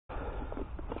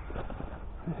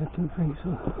I don't think so.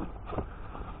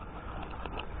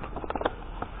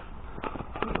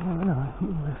 Oh no,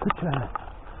 worth a try.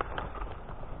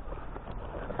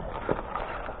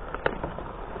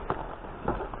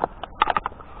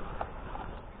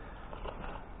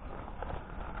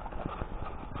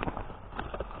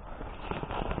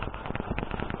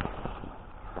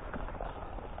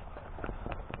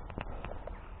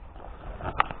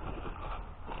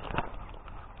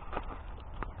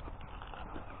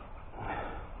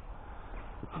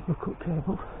 Hook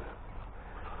cable.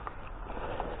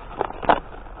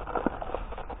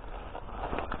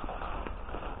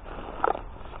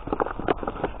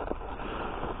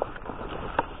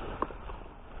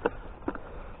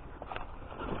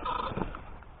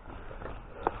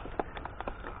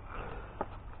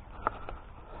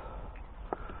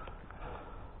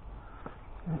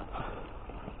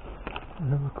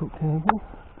 Another hook cable.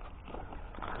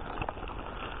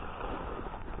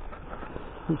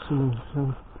 Put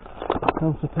some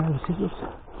counter pair of scissors.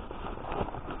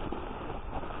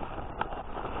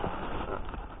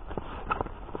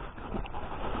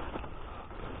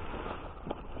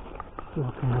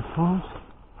 Walking the forms.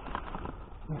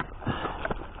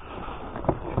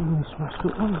 Really smashed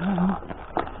up one now.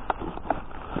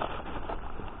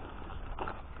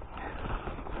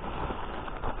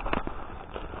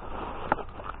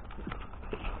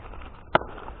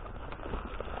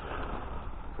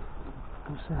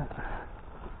 What's that?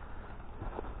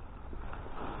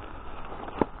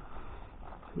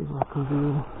 See what I can do.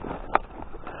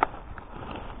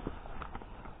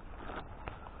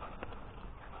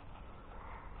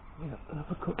 Yep,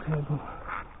 another cut cable.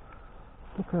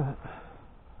 Look at that.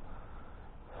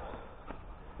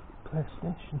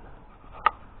 PlayStation.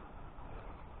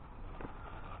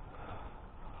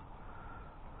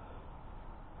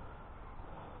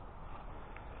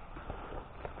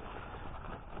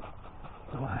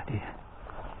 No idea.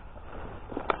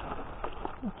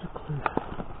 What's a clue?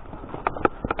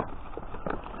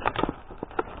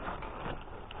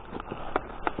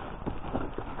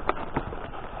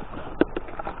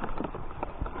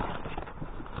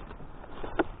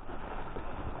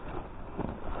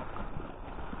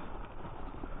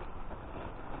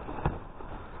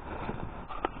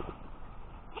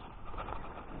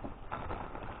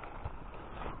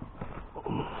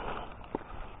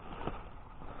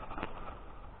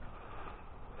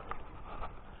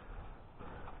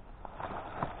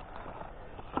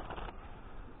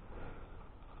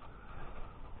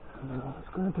 There's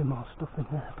going to be more stuff in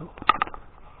there, but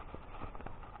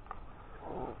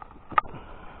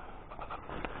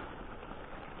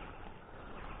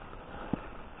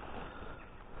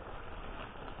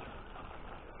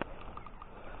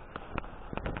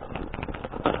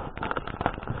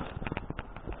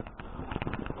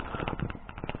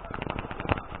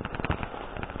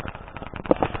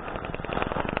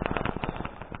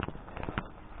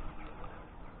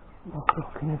more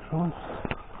rocking in front.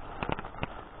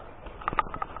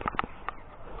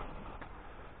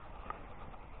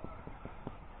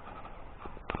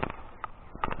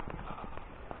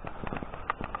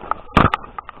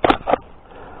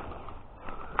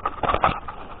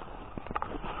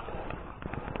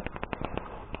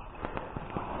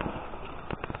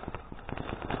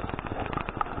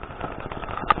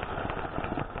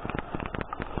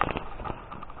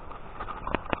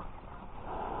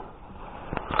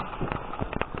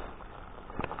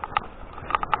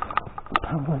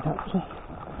 Power adapter.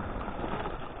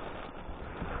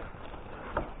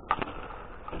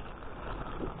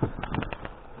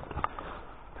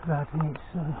 Providing it's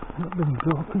not been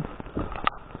broken.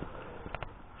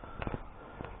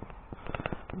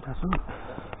 It hasn't.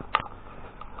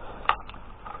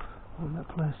 On that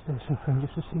PlayStation thing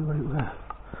just to see what it was.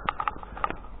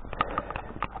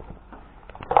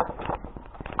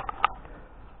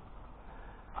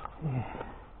 Yeah.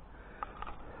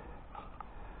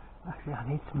 Actually, I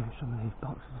need to move some of these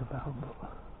boxes about,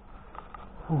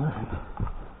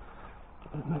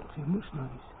 but it makes too much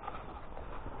noise.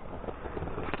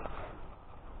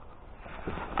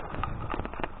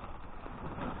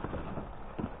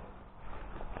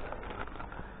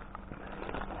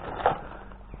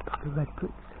 Pack of red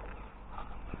bricks.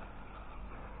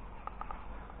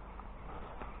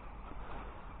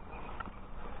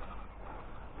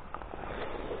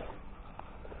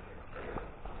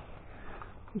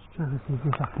 Just trying to see if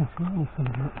I can see anything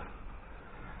in it.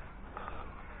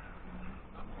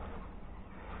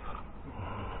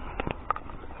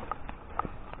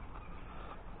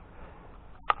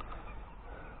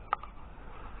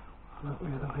 Not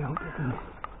really, we aren't getting it.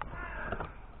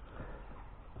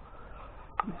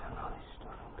 There's a lot of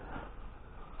stuff under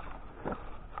there.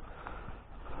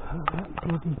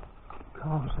 bloody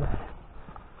cars there.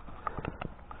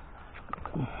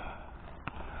 I'm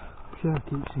sure I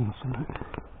keep seeing something.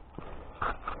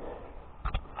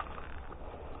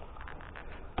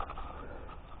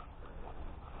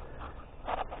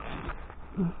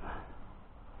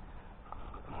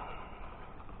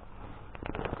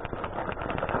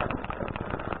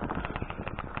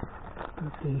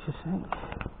 These a sec.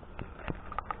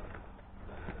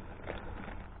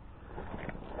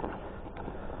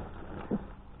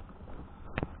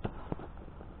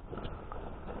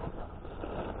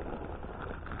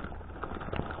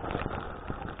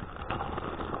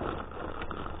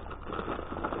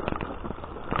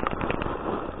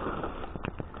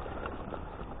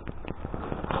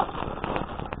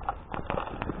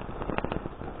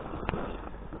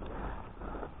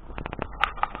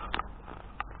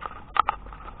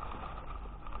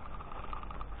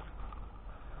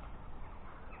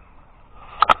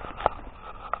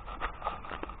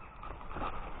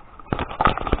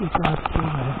 These are still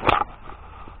there.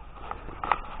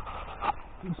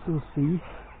 You still see.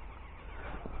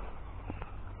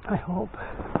 I hope.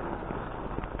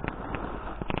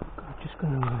 I'm just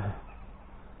going to move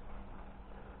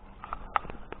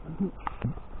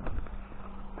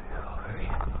over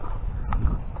here.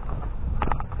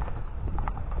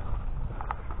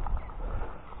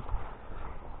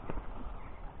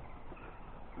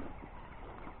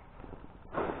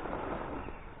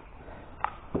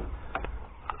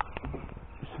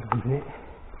 Just a minute.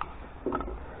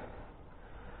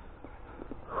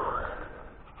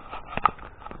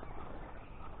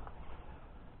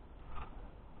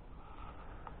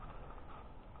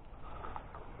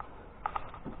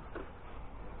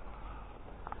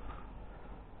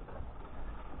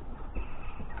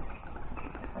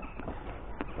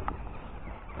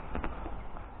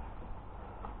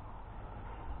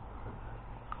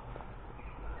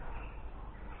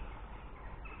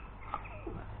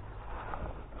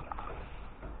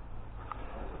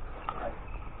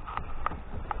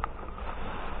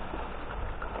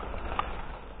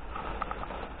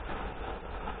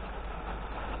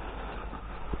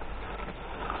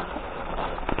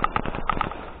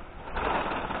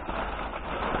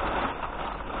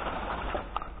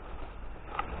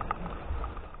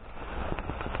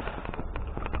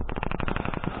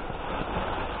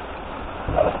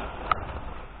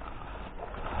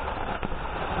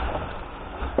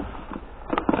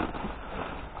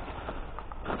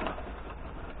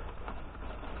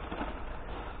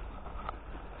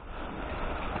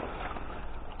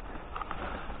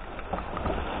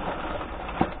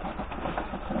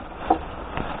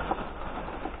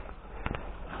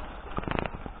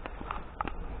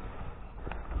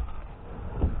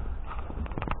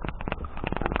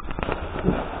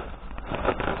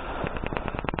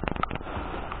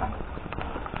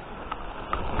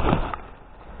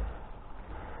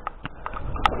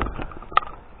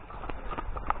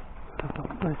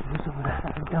 There's some of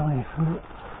that down here from it.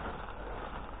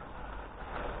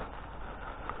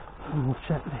 And we'll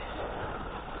check this.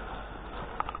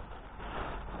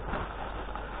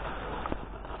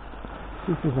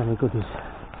 See if there's any goodies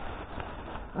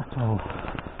at all.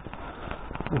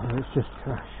 Or it's just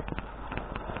trash.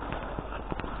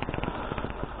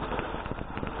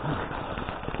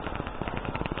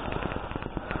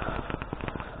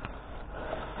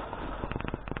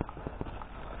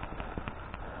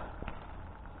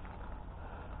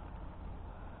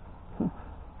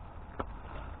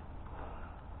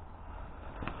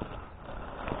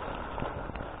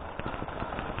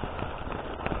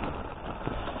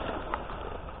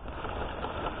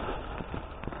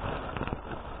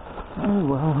 Oh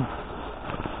well.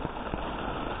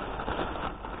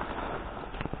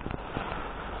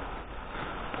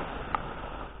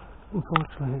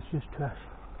 Unfortunately, it's just trash.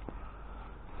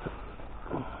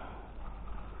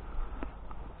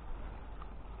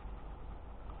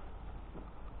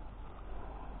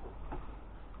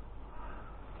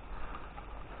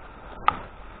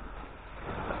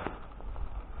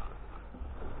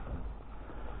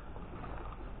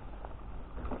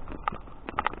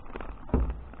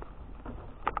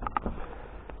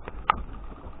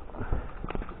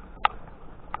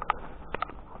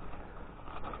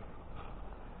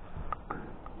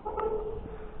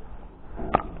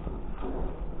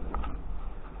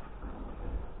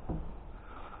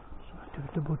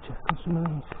 Double check on some of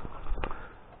these.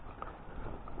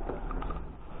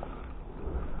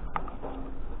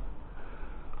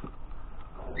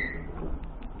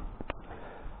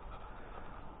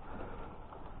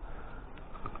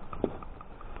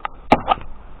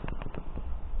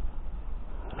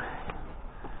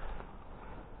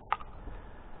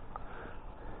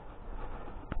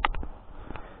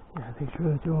 It's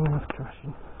really doing enough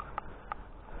trashing.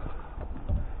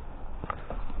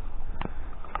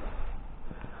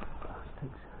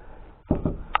 Plastics.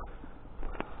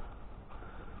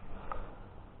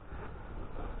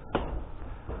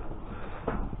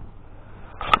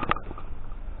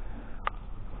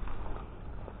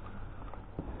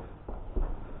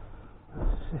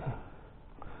 Let's see.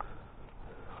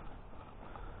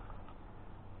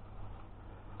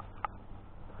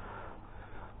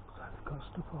 I've got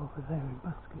stuff over there in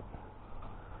basket.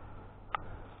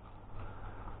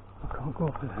 I can't go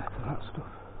over there for that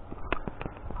stuff.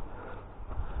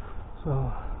 So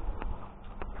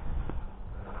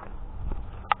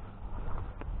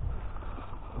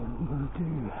what am I going to do?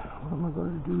 What am I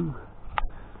going to do?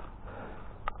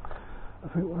 I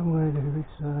think what I'm going to do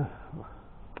is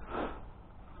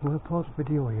I'm going to pause the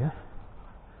video here,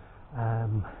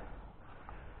 and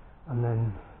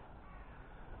then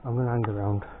I'm going to hang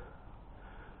around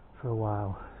for a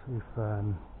while, see if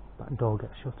that door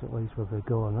gets shut at least, whether they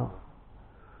go or not.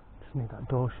 Just need that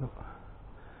door shut.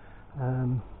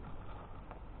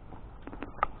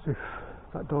 So if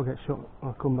that door gets shut,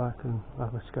 I'll come back and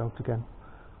have a scout again.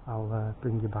 I'll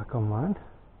bring you back online.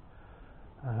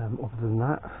 Other than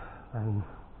that, then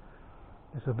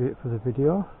this will be it for the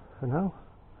video for now.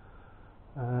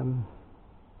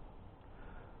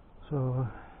 So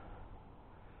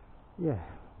yeah,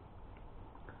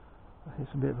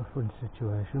 it's a bit of a funny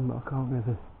situation, but I can't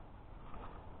really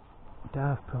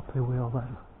dive properly with all that.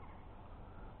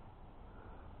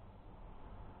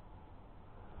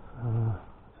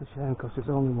 It's a shame because it's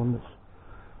the only one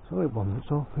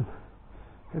that's open.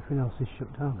 Everything else is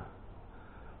shut down.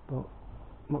 But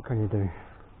what can you do?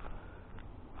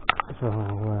 So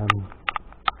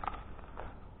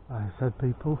like I said,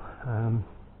 people,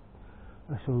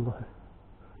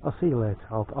 I'll see you later.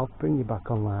 I'll bring you back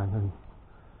online,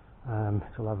 and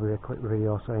she'll have a quick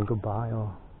video saying goodbye,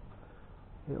 or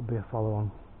it'll be a follow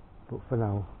on. But for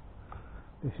now,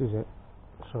 this is it.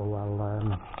 So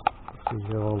I'll see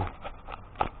you all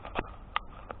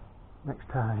next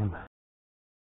time.